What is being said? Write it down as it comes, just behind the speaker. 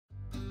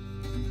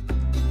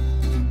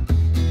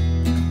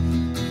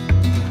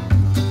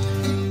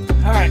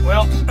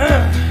Well,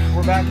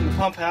 we're back in the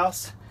pump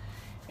house,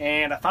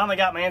 and I finally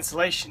got my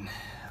insulation.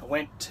 I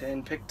went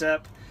and picked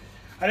up,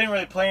 I didn't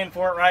really plan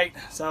for it right,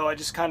 so I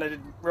just kind of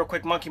did real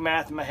quick monkey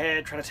math in my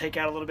head, trying to take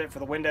out a little bit for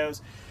the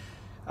windows.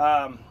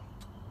 But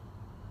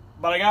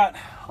I got,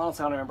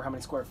 honestly I don't remember how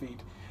many square feet.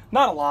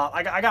 Not a lot.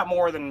 I got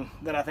more than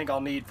I think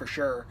I'll need for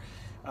sure.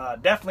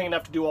 Definitely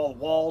enough to do all the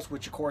walls,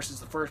 which of course is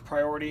the first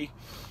priority.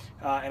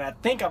 And I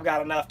think I've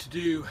got enough to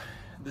do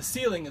the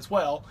ceiling as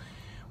well,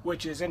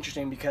 which is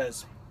interesting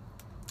because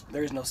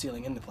there is no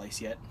ceiling in the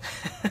place yet.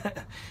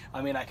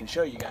 I mean, I can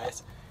show you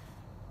guys.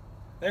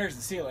 There's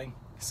the ceiling.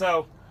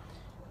 So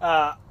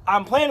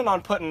I'm planning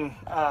on putting,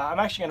 I'm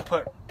actually going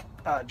to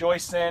put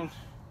joists in.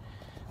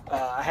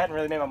 I hadn't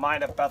really made my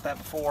mind up about that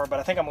before, but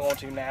I think I'm going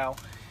to now.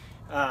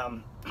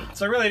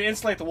 So really to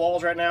insulate the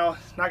walls right now,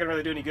 it's not going to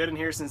really do any good in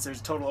here since there's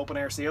a total open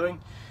air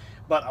ceiling.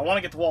 But I want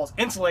to get the walls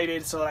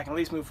insulated so that I can at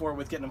least move forward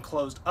with getting them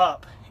closed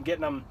up and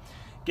get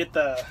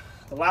the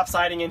lap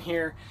siding in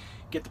here,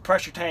 get the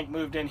pressure tank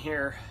moved in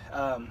here,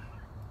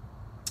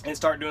 and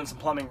start doing some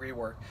plumbing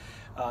rework.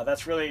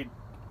 That's really,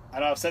 I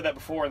know I've said that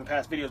before in the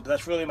past videos, but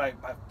that's really my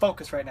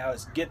focus right now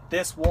is get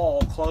this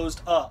wall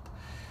closed up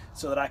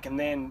so that I can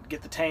then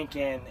get the tank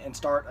in and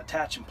start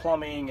attaching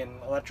plumbing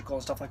and electrical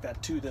and stuff like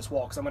that to this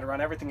wall, because I'm going to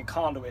run everything in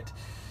conduit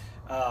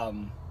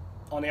on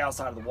the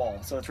outside of the wall.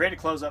 So it's ready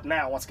to close up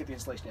now once I get the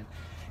insulation in.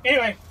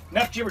 Anyway,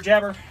 enough jibber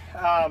jabber.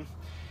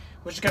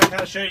 We're just going to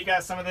kind of show you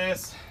guys some of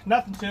this.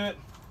 Nothing to it.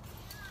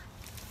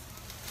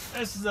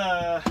 This is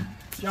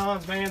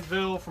John's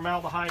Vansville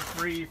formaldehyde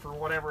free for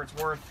whatever it's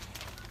worth.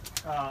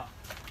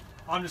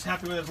 I'm just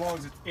happy with it as long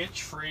as it's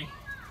itch free.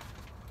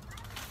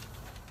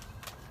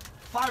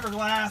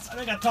 Fiberglass. I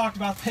think I talked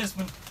about this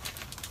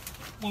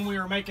when we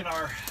were making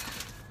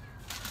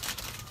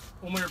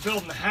when we were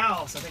building the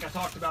house. I think I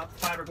talked about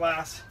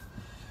fiberglass.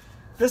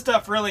 This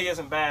stuff really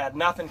isn't bad.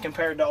 Nothing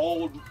compared to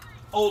old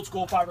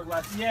school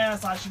fiberglass.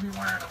 Yes, I should be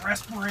wearing a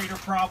respirator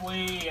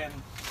probably and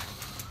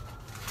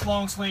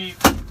long sleeve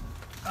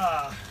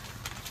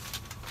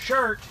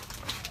shirt,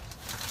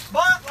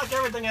 but like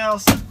everything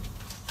else,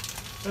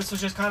 this was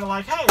just kind of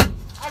like, hey,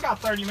 I got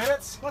 30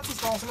 minutes, let's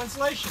install some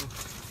insulation.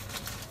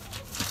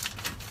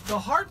 The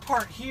hard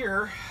part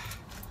here,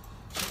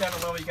 I don't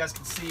know what you guys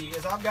can see,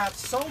 is I've got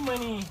so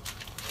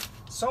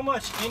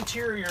much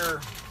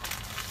interior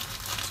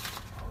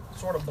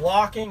sort of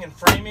blocking and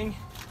framing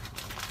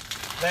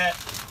that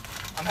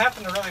I'm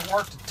having to really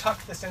work to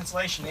tuck this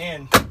insulation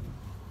in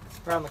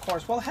around the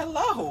corners. Well,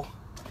 hello.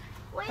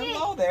 Wait.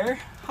 Hello there.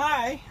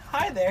 Hi.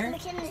 Hi there.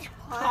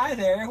 Hi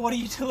there. What are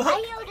you doing? Why are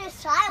you just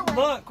silent?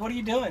 Look, what are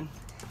you doing?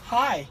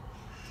 Hi.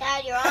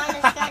 Dad, you're on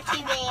a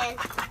sketchy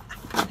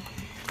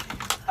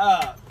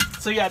van.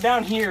 So yeah,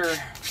 down here,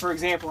 for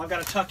example, I've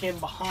got to tuck in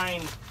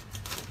behind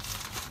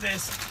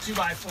this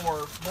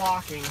 2x4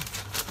 blocking,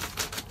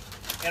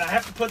 and I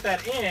have to put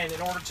that in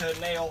order to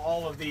nail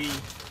all of the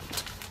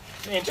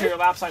interior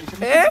lap siding.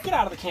 Get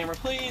out of the camera,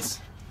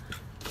 please.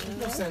 There's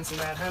no sense in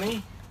that,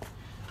 honey.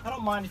 I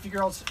don't mind if you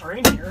girls are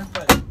in here,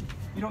 but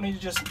you don't need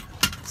to just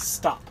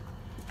stop.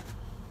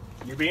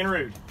 You're being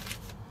rude.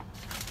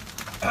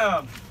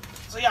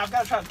 So yeah, I've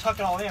got to try to tuck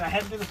it all in. I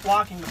had to do this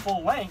blocking the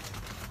full length.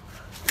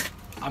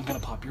 I'm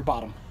gonna pop your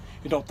bottom.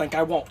 You don't think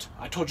I won't.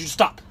 I told you to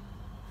stop.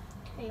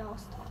 We all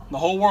stop. The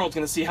whole world's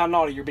gonna see how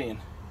naughty you're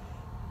being.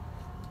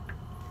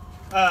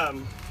 I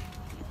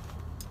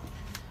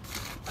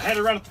had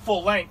to run it the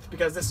full length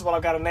because this is what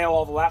I've got to nail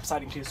all the lap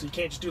siding to, so you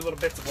can't just do little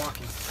bits of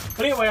blocking.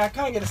 But anyway, I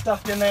kind of get it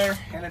stuffed in there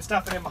and then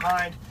stuff it in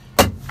behind.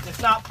 It's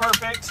not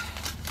perfect.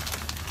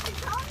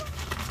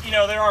 You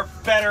know, there are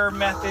better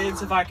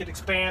methods if I could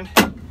expand,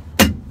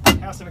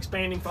 have some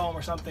expanding foam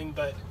or something,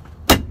 but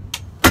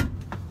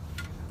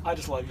I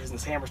just love using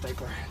this hammer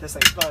stapler. This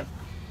thing's fun.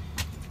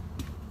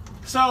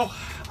 So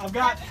I've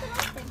got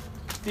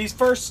these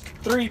first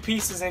 3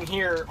 pieces in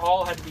here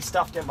all had to be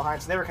stuffed in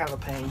behind, so they were kind of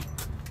a pain.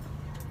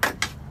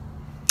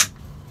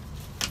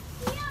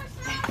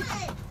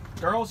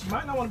 Girls, you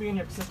might not want to be in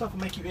here because this stuff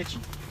will make you itchy.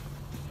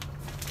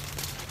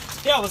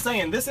 Yeah, I was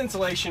saying, this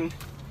insulation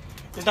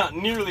is not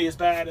nearly as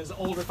bad as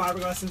older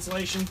fiberglass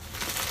insulation.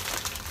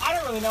 I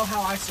don't really know how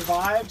I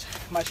survived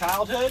my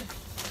childhood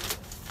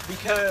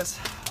because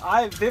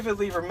I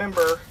vividly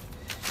remember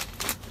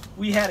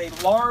we had a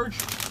large,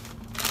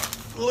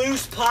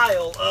 loose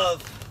pile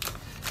of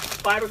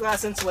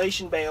fiberglass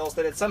insulation bales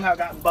that had somehow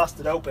gotten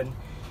busted open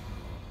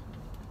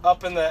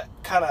up in the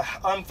kind of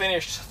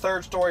unfinished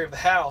 3rd story of the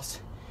house.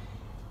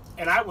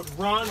 And I would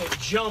run and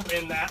jump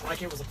in that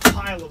like it was a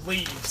pile of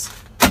leaves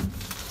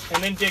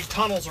and then dig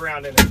tunnels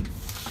around in it.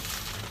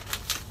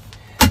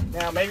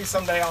 Now maybe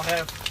someday I'll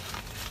have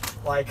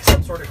like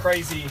some sort of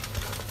crazy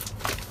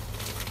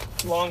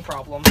lung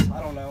problems,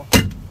 I don't know.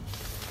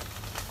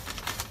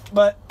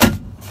 But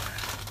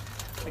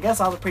I guess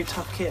I was a pretty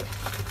tough kid.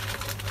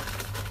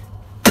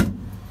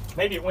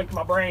 Maybe it went to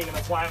my brain and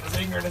that's why I'm as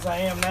ignorant as I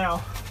am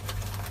now.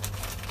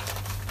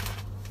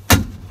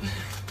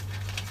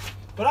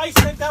 But I used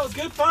to think that was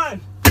good fun.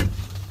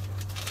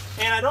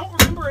 And I don't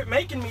remember it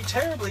making me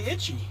terribly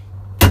itchy.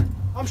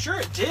 I'm sure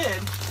it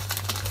did.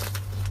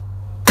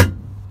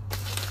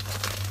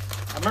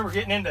 remember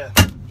getting into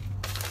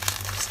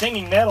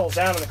stinging nettles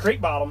down in the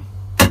creek bottom.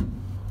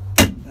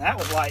 And that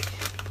was like,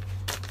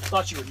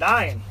 thought you were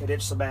dying. It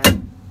itched so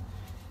bad.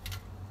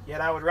 Yet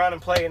I would run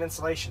and play in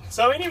insulation.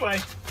 So anyway,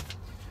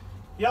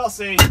 y'all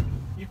see,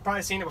 you've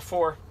probably seen it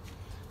before.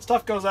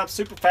 Stuff goes up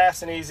super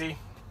fast and easy.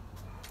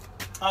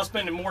 I was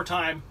spending more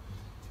time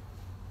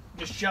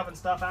just shoving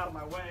stuff out of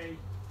my way,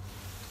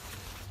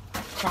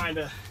 trying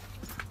to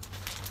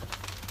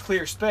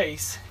clear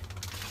space.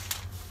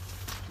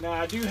 Now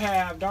I do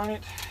have, darn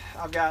it,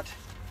 I've got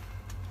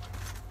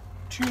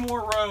 2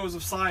 more rows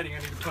of siding I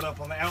need to put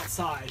up on the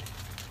outside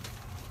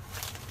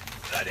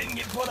that didn't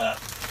get put up.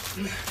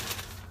 And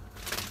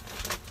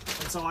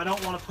so I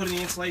don't want to put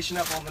any insulation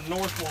up on the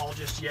north wall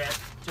just yet,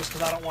 just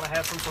because I don't want to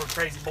have some sort of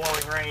crazy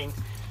blowing rain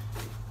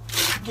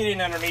get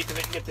in underneath of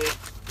it and get the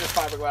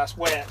fiberglass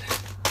wet.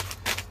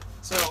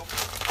 So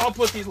I'll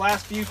put these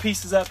last few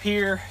pieces up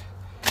here,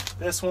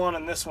 this one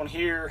and this one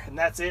here, and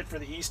that's it for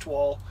the east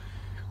wall.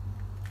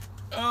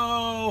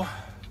 Oh,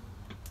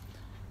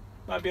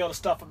 might be able to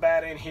stuff a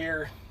bat in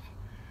here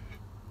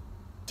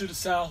to the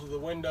south of the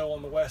window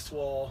on the west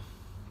wall.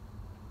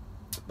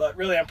 But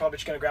really, I'm probably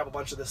just going to grab a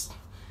bunch of this,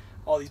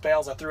 all these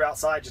bales I threw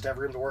outside, just to have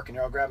room to work in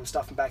here. I'll grab them,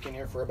 stuff them back in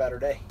here for a better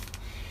day.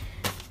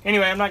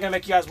 Anyway, I'm not going to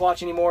make you guys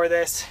watch any more of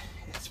this.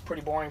 It's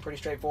pretty boring, pretty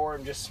straightforward.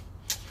 I'm just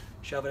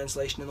shoving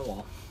insulation in the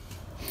wall.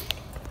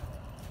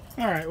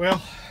 All right,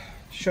 well,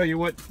 show you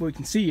what we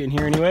can see in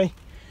here anyway.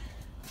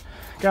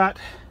 Got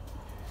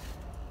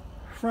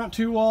front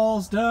 2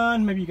 walls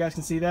done. Maybe you guys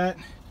can see that.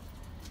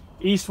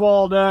 East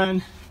wall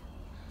done.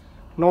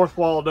 North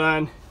wall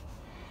done.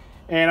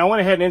 And I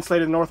went ahead and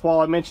insulated the north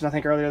wall. I mentioned, I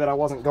think earlier, that I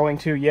wasn't going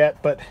to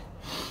yet, but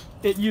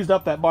it used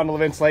up that bundle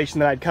of insulation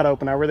that I'd cut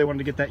open. I really wanted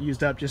to get that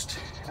used up just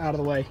out of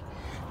the way.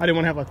 I didn't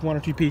want to have like 1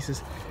 or 2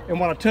 pieces. And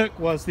what I took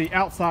was the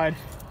outside,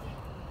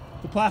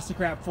 the plastic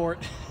wrap for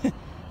it.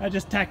 I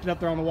just tacked it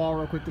up there on the wall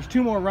real quick. There's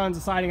 2 more runs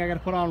of siding I got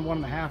to put on,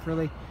 1.5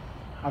 really.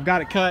 I've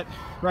got it cut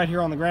right here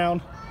on the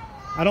ground.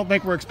 I don't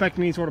think we're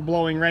expecting any sort of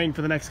blowing rain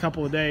for the next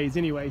couple of days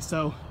anyway,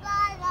 so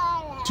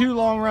 2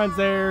 long runs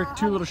there,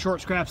 2 little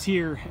short scraps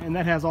here, and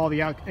that has all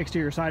the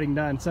exterior siding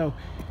done, so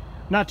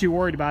not too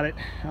worried about it.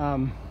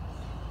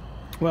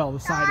 Well, the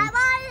siding,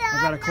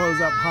 I've got to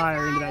close up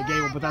higher into that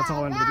gable, but that's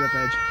all into the drip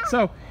edge.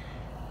 So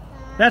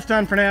that's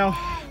done for now.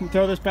 We'll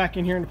throw this back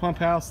in here in the pump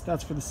house.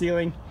 That's for the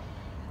ceiling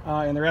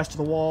and the rest of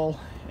the wall,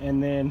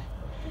 and then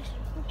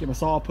get my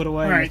saw put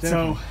away. All right,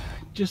 so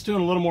just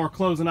doing a little more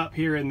closing up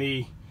here in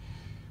the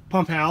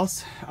pump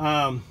house,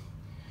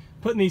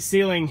 putting these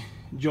ceiling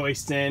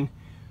joists in.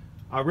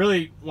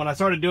 When I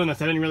started doing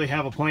this, I didn't really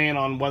have a plan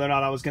on whether or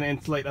not I was going to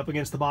insulate up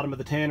against the bottom of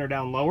the tin or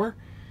down lower,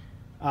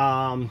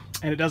 and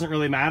it doesn't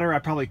really matter. I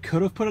probably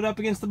could have put it up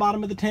against the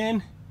bottom of the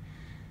tin,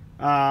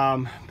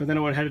 but then I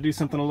would have had to do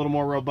something a little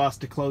more robust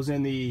to close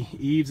in the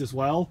eaves as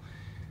well.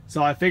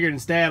 So I figured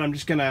instead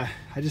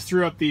I just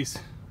threw up these,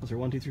 was there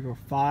 1, 2, 3, 4,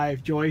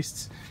 5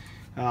 joists,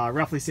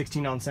 roughly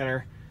 16 on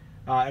center.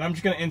 And I'm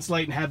just going to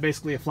insulate and have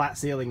basically a flat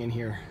ceiling in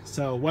here.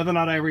 So whether or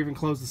not I ever even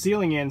close the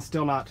ceiling in,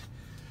 still not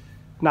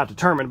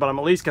determined, but I'm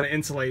at least going to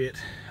insulate it.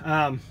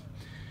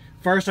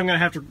 First, I'm going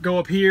to have to go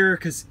up here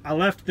because I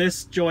left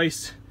this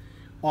joist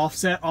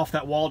offset off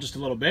that wall just a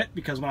little bit,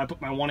 because when I put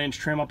my 1-inch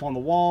trim up on the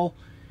wall,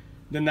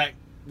 then that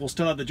will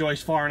still have the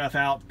joist far enough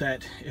out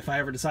that if I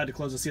ever decide to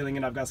close the ceiling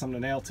in, I've got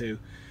something to nail to.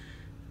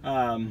 But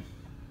I'm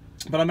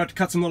going to have to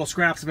cut some little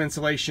scraps of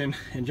insulation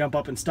and jump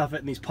up and stuff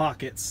it in these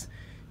pockets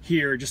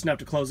here, just enough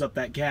to close up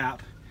that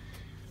gap.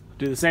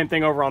 Do the same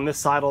thing over on this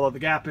side, although the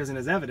gap isn't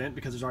as evident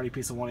because there's already a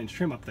piece of 1-inch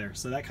trim up there.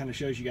 So that kind of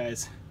shows you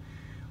guys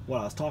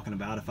what I was talking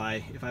about. If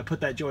I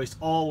put that joist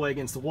all the way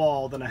against the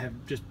wall, then I have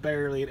just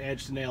barely an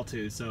edge to nail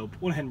to. So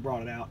went ahead and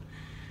brought it out.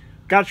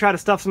 Got to try to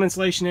stuff some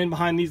insulation in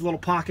behind these little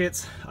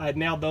pockets. I had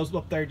nailed those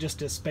up there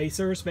just as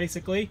spacers,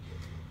 basically,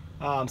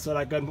 so that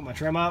I could go and put my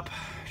trim up.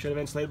 Should have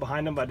insulated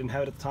behind them, but I didn't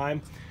have it at the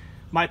time.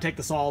 Might take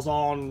the saws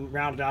on,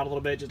 round it out a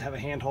little bit, just have a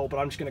handhold, but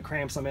I'm just going to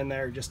cram some in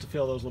there just to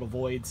fill those little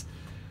voids.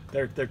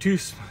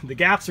 The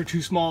gaps are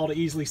too small to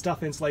easily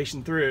stuff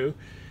insulation through,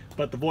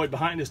 but the void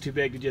behind is too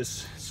big to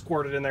just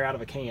squirt it in there out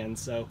of a can.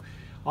 So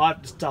I'll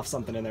have to stuff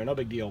something in there, no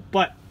big deal.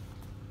 But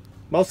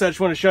mostly I just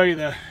want to show you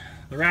the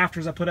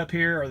rafters I put up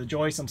here, or the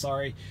joists, I'm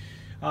sorry.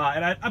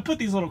 And I put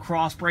these little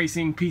cross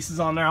bracing pieces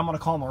on there. I'm going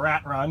to call them a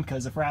rat run,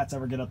 because if rats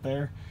ever get up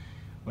there,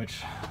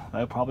 which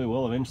they probably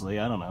will eventually,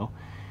 I don't know,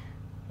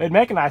 they'd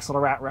make a nice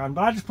little rat run,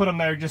 but I just put them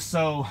there just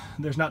so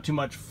there's not too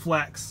much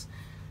flex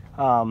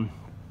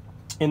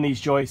in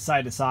these joists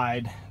side to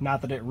side.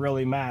 Not that it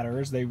really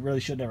matters. They really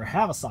should never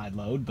have a side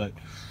load, but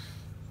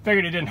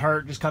figured it didn't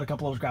hurt. Just cut a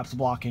couple of scraps of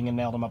blocking and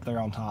nailed them up there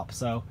on top.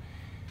 So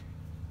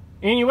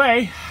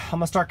anyway, I'm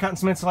gonna start cutting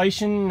some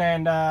insulation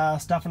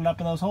and stuffing it up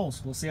in those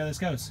holes. We'll see how this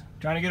goes.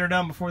 Trying to get her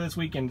done before this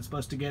weekend. It's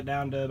supposed to get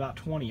down to about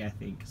 20, I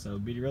think. So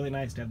it'd be really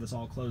nice to have this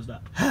all closed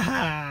up.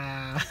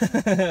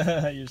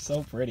 You're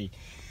so pretty.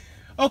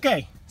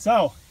 Okay,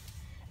 so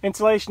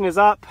insulation is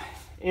up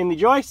in the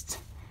joist,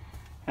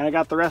 and I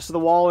got the rest of the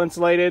wall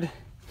insulated.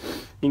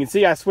 You can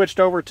see I switched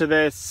over to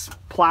this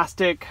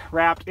plastic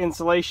wrapped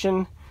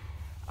insulation.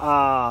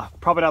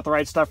 Probably not the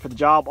right stuff for the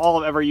job. All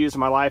I've ever used in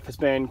my life has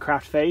been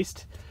craft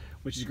faced,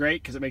 which is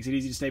great because it makes it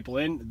easy to staple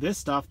in. This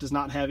stuff does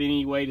not have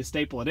any way to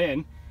staple it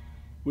in,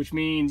 which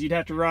means you'd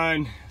have to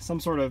run some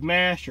sort of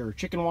mesh or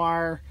chicken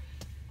wire,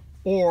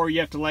 or you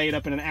have to lay it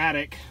up in an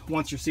attic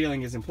once your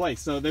ceiling is in place.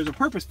 So there's a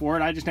purpose for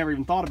it. I just never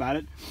even thought about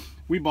it.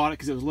 We bought it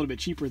because it was a little bit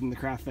cheaper than the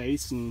craft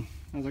face, and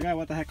I was like, oh,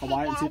 what the heck, I'll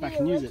buy it and see if I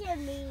can use it.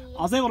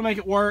 I was able to make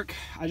it work.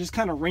 I just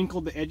kind of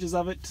wrinkled the edges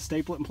of it to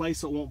staple it in place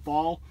so it won't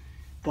fall.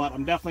 But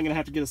I'm definitely going to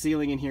have to get a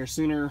ceiling in here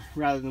sooner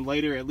rather than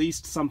later, at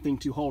least something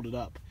to hold it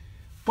up.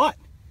 But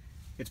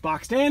it's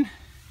boxed in.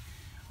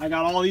 I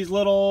got all these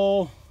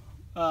little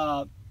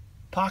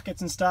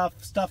pockets and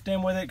stuff stuffed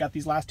in with it. Got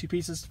these last two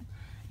pieces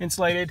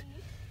insulated.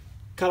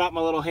 Cut out my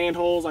little hand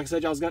holes, like I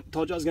said,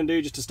 told you I was going to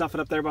do, just to stuff it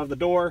up there above the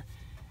door.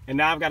 And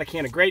now I've got a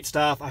can of great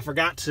stuff. I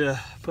forgot to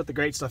put the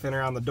great stuff in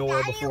around the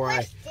door before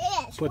I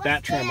put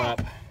that trim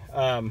up.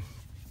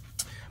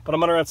 But I'm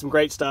going to run some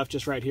great stuff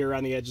just right here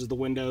around the edges of the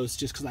windows,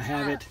 just because I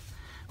have it.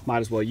 Might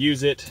as well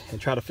use it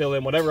and try to fill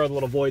in whatever other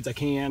little voids I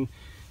can.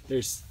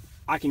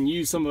 I can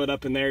use some of it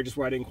up in there just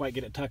where I didn't quite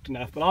get it tucked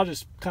enough, but I'll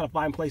just kind of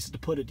find places to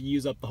put it to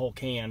use up the whole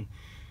can.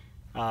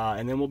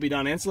 And then we'll be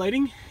done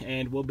insulating,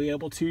 and we'll be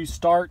able to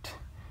start.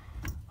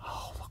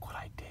 Oh, look what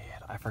I did.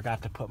 I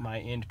forgot to put my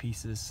end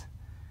pieces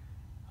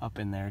up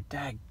in there.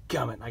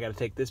 Dadgummit. I got to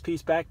take this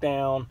piece back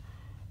down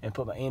and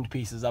put my end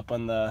pieces up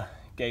on the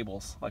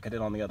gables like I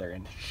did on the other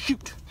end.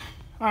 Shoot.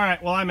 All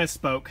right, well, I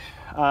misspoke.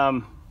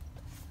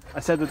 I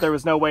said that there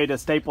was no way to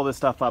staple this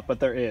stuff up, but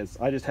there is.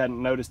 I just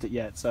hadn't noticed it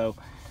yet, so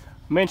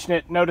mention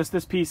it. Notice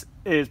this piece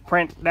is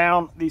print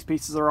down. These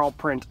pieces are all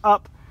print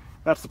up.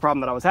 That's the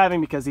problem that I was having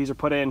because these are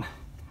put in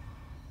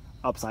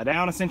upside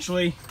down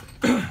essentially.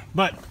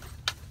 But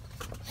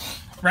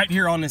right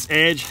here on this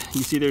edge,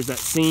 you see there's that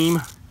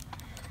seam,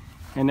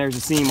 and there's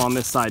a seam on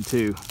this side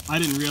too. I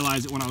didn't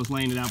realize it when I was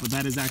laying it out, but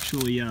that is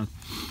actually a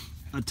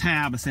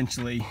tab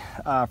essentially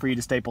for you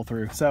to staple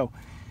through. So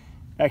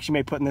actually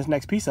made putting this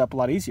next piece up a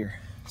lot easier.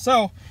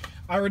 So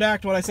I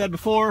redact what I said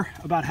before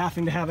about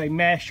having to have a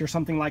mesh or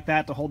something like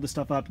that to hold this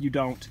stuff up. You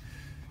don't.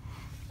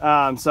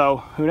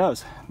 So who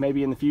knows?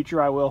 Maybe in the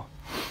future I will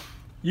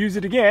use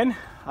it again.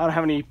 I don't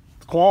have any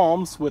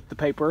qualms with the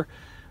paper.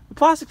 The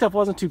plastic stuff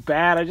wasn't too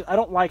bad. I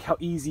don't like how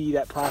easy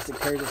that plastic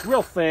tears. It's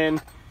real thin,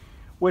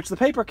 which the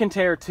paper can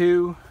tear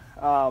too.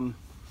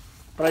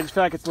 But I just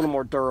feel like it's a little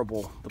more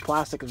durable. The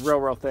plastic is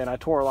real thin. I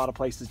tore a lot of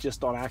places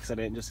just on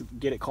accident, just to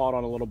get it caught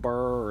on a little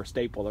burr or a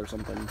staple or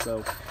something.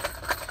 So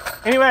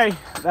anyway,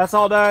 that's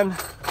all done.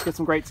 Let's get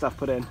some great stuff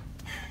put in.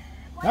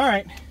 All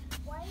right.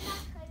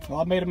 Well,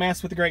 I've made a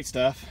mess with the great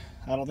stuff.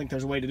 I don't think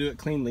there's a way to do it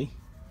cleanly.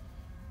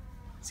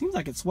 Seems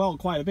like it swelled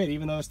quite a bit,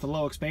 even though it's the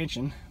low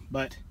expansion.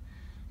 But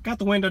got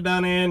the window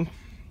done in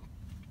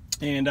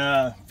and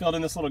filled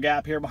in this little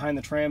gap here behind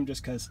the trim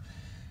just because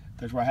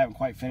there's where I haven't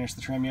quite finished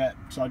the trim yet.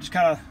 So I just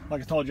kind of,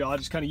 like I told y'all, I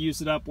just kind of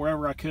used it up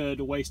wherever I could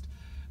to waste.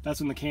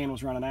 That's when the can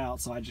was running out,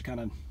 so I just kind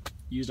of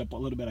used up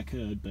what little bit I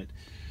could. But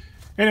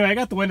anyway, I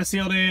got the window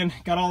sealed in,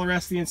 got all the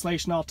rest of the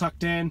insulation all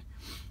tucked in.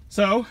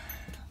 So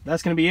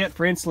that's going to be it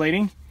for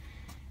insulating.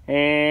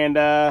 And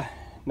now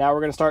we're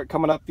going to start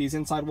coming up these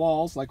inside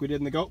walls like we did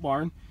in the goat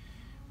barn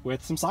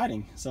with some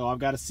siding. So I've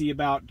got to see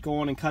about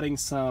going and cutting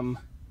some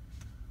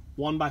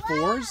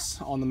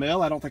 1x4s on the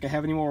mill. I don't think I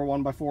have any more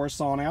 1x4s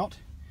sawn out.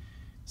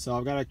 So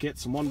I've got to get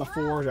some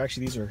 1x4s.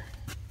 Actually, these are,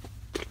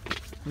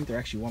 I think they're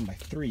actually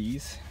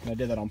 1x3s. And I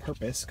did that on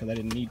purpose because I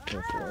didn't need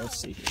 4x4. Let's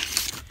see here.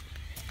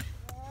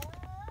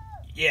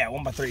 Yeah,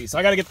 1x3s. So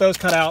I got to get those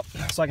cut out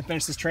so I can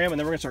finish this trim, and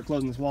then we're going to start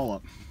closing this wall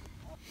up.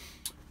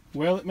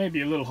 Well, it may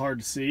be a little hard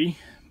to see,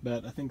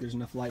 but I think there's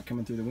enough light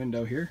coming through the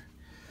window here.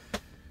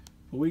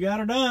 But we got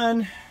her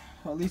done.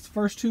 Well, at least the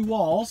first two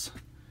walls.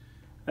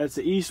 That's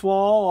the east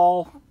wall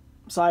all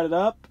sided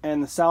up,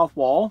 and the south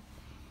wall.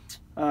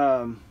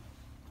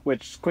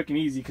 Which is quick and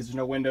easy because there's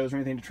no windows or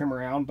anything to trim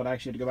around, but I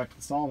actually had to go back to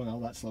the sawmill.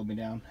 That slowed me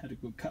down. Had to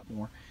go cut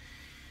more.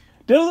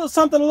 Did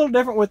something a little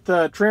different with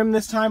the trim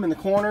this time in the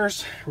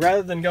corners.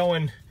 Rather than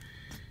going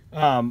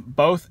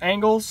both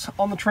angles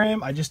on the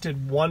trim, I just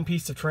did one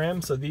piece of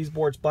trim. So these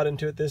boards butt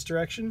into it this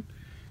direction.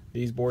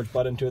 These boards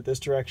butt into it this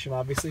direction,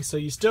 obviously. So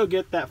you still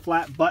get that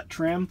flat butt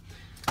trim.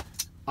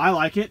 I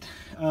like it.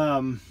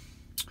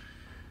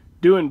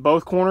 Doing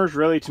both corners,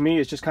 really, to me,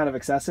 is just kind of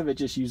excessive. It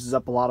just uses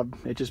up a lot of,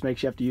 it just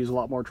makes you have to use a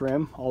lot more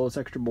trim, all those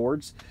extra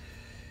boards.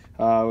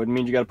 It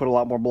means you got to put a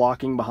lot more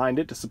blocking behind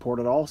it to support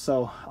it all.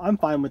 So I'm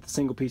fine with the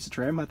single piece of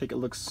trim. I think it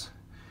looks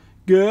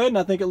good, and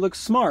I think it looks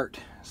smart.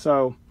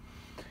 So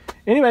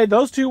anyway,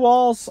 those two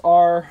walls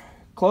are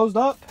closed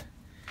up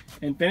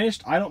and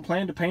finished. I don't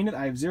plan to paint it.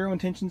 I have zero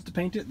intentions to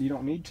paint it. You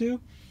don't need to.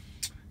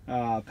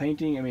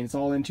 Painting, I mean, it's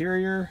all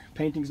interior.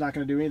 Painting's not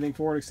going to do anything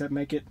for it except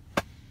make it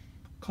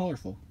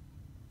colorful.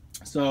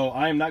 So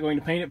I am not going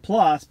to paint it.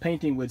 Plus,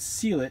 painting would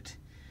seal it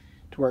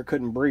to where it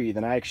couldn't breathe.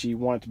 And I actually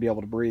want it to be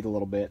able to breathe a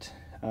little bit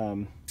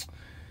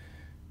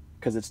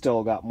because it's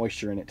still got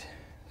moisture in it.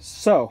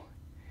 So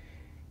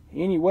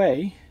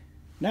anyway,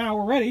 now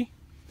we're ready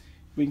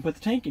we can put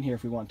the tank in here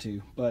if we want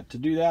to. But to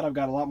do that, I've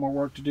got a lot more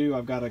work to do.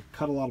 I've got to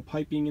cut a lot of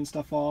piping and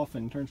stuff off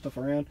and turn stuff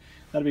around.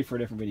 That'll be for a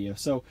different video.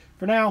 So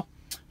for now,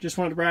 just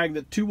wanted to brag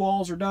that 2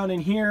 walls are done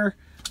in here.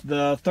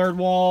 The 3rd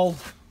wall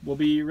will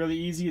be really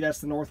easy. That's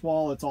the north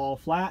wall. It's all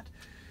flat.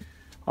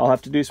 I'll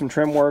have to do some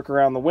trim work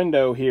around the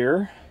window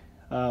here,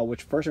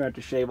 which first I have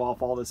to shave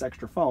off all this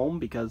extra foam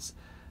because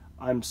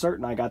I'm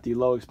certain I got the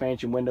low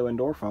expansion window and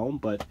door foam,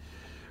 but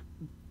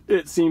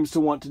it seems to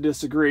want to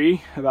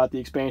disagree about the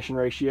expansion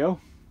ratio.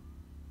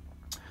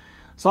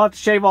 So I'll have to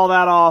shave all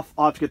that off.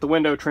 I'll have to get the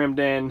window trimmed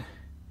in.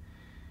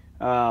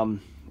 And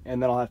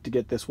then I'll have to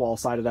get this wall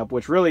sided up,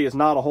 which really is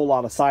not a whole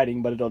lot of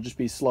siding, but it'll just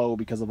be slow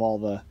because of all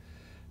the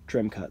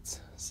trim cuts.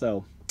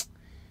 So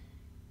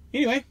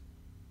anyway,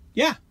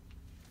 yeah.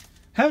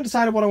 Haven't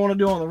decided what I want to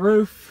do on the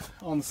roof,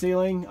 on the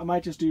ceiling. I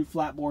might just do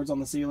flat boards on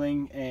the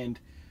ceiling and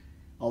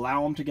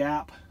allow them to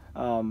gap. For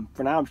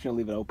now, I'm just going to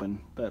leave it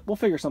open, but we'll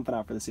figure something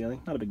out for the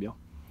ceiling. Not a big deal.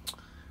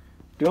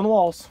 Doing the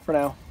walls for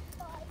now.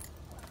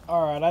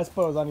 Alright, I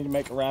suppose I need to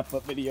make a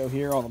wrap-up video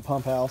here on the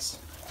pump house,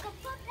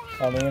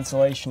 on the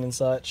insulation and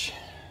such.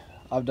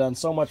 I've done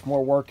so much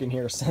more work in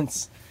here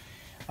since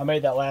I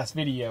made that last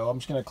video. I'm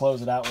just going to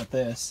close it out with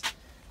this.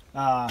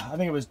 I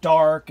think it was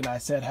dark, and I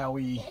said how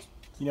we,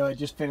 you know, I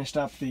just finished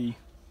up the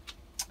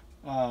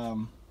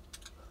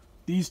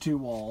these 2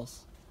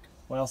 walls.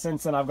 Well,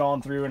 since then I've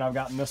gone through and I've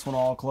gotten this one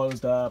all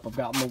closed up. I've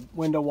gotten the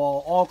window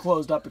wall all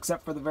closed up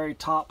except for the very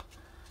top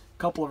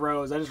couple of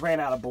rows. I just ran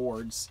out of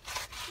boards.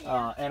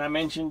 And I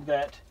mentioned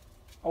that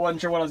I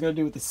wasn't sure what I was going to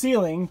do with the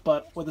ceiling,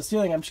 but with the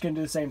ceiling I'm just going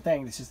to do the same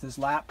thing. This is this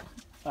lap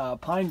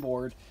pine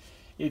board.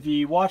 If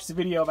you watch the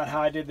video about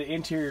how I did the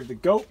interior of the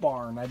goat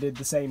barn, I did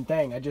the same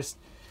thing. I just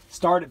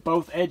start at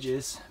both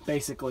edges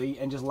basically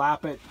and just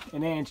lap it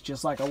an inch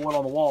just like I would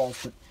on the walls,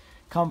 but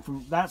come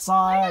from that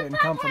side and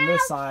come from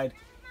this side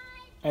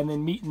and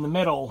then meet in the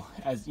middle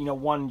as, you know,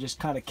 one just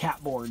kind of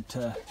cap board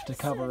to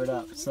cover it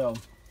up. So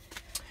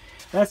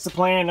that's the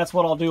plan. That's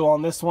what I'll do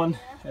on this one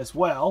as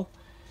well.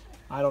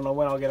 I don't know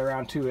when I'll get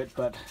around to it,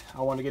 but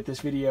I want to get this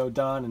video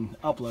done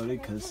and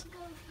uploaded because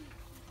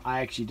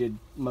I actually did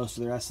most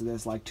of the rest of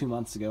this like 2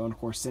 months ago, and of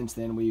course since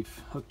then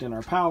we've hooked in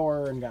our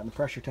power and gotten the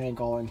pressure tank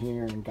all in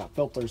here and got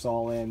filters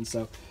all in.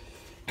 So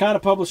kind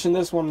of publishing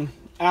this one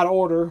out of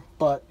order,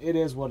 but it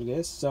is what it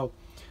is. So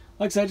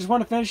like I said, I just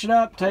want to finish it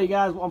up, tell you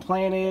guys what my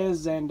plan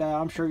is, and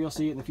I'm sure you'll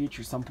see it in the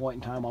future. Some point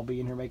in time I'll be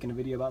in here making a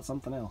video about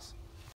something else.